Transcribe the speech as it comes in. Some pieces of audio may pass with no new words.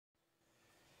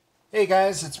Hey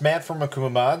guys, it's Matt from Akuma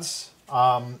Mods.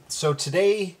 So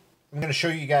today I'm going to show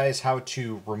you guys how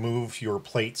to remove your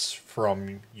plates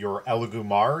from your Elegoo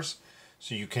Mars.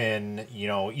 So you can,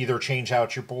 either change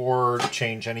out your board,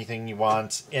 change anything you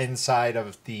want inside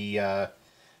of the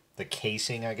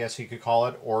casing, I guess you could call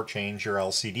it, or change your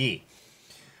LCD.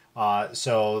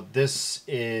 So this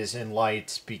is in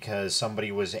light because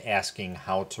somebody was asking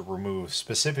how to remove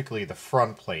specifically the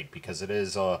front plate because it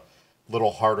is a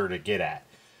little harder to get at.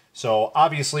 So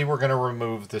obviously we're going to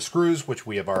remove the screws, which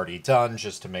we have already done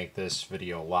just to make this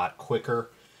video a lot quicker.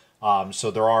 So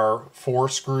there are 4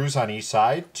 screws on each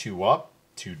side, 2 up,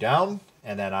 2 down,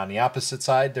 and then on the opposite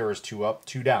side there is 2 up,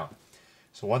 2 down.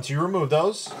 So once you remove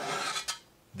those,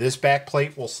 this back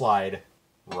plate will slide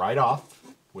right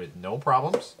off with no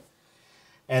problems.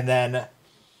 And then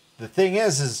the thing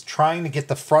is trying to get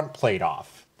the front plate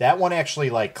off. That one actually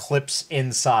clips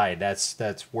inside.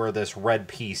 That's where this red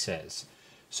piece is.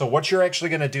 So what you're actually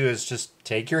going to do is just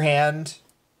take your hand,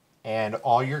 and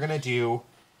all you're going to do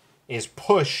is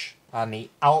push on the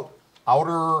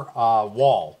outer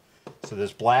wall. So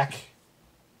this black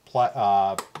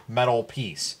metal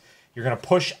piece. You're going to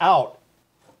push out,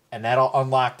 and that'll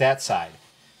unlock that side.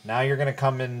 Now you're going to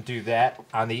come and do that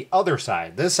on the other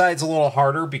side. This side's a little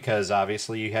harder because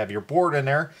obviously you have your board in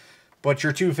there, but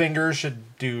your 2 fingers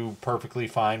should do perfectly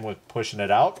fine with pushing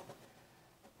it out.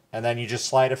 And then you just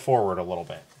slide it forward a little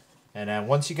bit. And then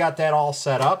once you got that all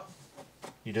set up,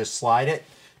 you just slide it.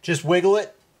 Just wiggle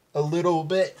it a little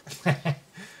bit.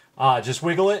 Just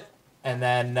wiggle it. And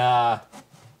then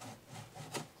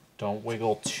don't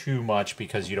wiggle too much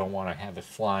because you don't want to have it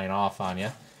flying off on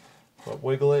you. But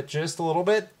wiggle it just a little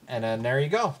bit. And then there you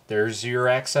go. There's your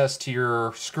access to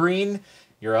your screen,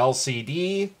 your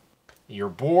LCD, your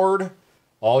board,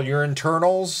 all your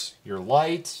internals, your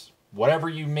light, whatever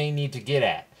you may need to get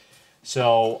at.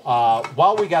 So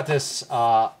while we got this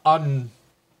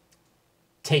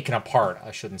taken apart, I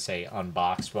shouldn't say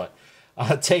unboxed, but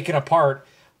taken apart,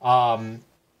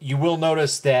 you will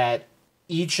notice that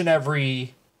each and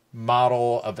every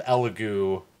model of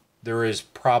Elegoo, there is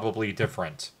probably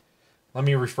different. Let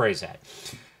me rephrase that.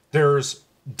 There's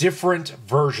different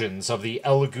versions of the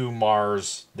Elegoo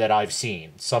Mars that I've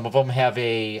seen. Some of them have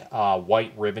a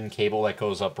white ribbon cable that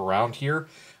goes up around here.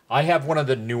 I have one of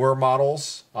the newer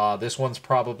models. This one's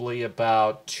probably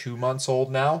about 2 months old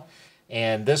now.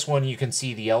 And this one, you can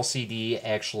see the LCD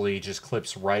actually just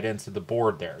clips right into the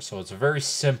board there. So it's a very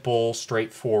simple,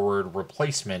 straightforward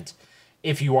replacement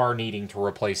if you are needing to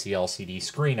replace the LCD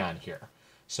screen on here.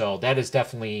 So that is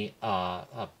definitely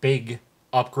a big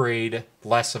upgrade,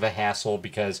 less of a hassle,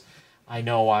 because I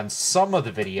know on some of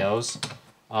the videos,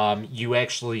 you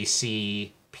actually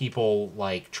see people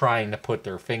trying to put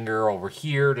their finger over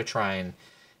here to try and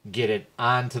get it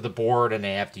onto the board, and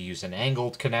they have to use an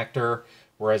angled connector,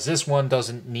 whereas this one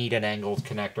doesn't need an angled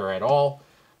connector at all.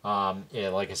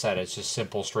 Like I said, it's just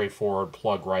simple, straightforward,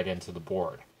 plug right into the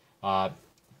board.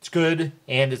 It's good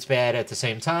and it's bad at the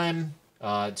same time.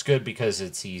 It's good because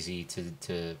it's easy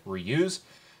to reuse.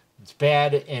 It's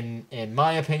bad in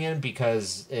my opinion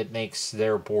because it makes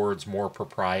their boards more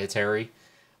proprietary.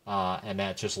 And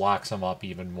that just locks them up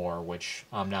even more, which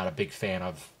I'm not a big fan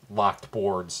of locked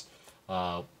boards.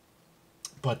 But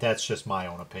that's just my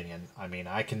own opinion. I mean,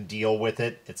 I can deal with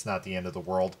it. It's not the end of the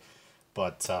world.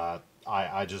 But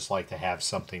I just like to have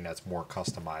something that's more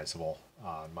customizable,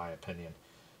 in my opinion.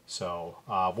 So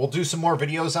we'll do some more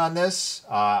videos on this.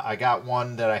 I got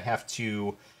one that I have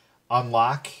to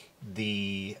unlock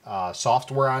the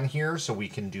software on here so we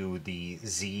can do the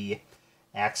Z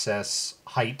access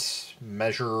height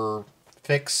measure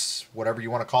fix, whatever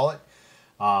you want to call it.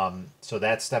 So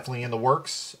that's definitely in the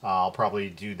works. I'll probably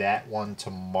do that one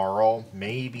tomorrow,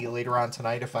 maybe later on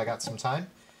tonight if I got some time.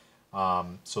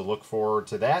 So look forward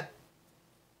to that.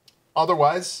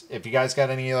 Otherwise, if you guys got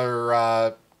any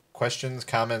other questions,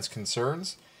 comments,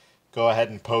 concerns, go ahead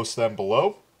and post them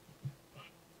below.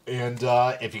 And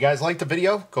if you guys liked the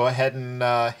video, go ahead and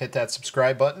hit that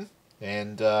subscribe button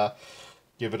and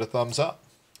give it a thumbs up.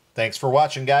 Thanks for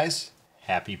watching, guys.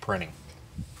 Happy printing.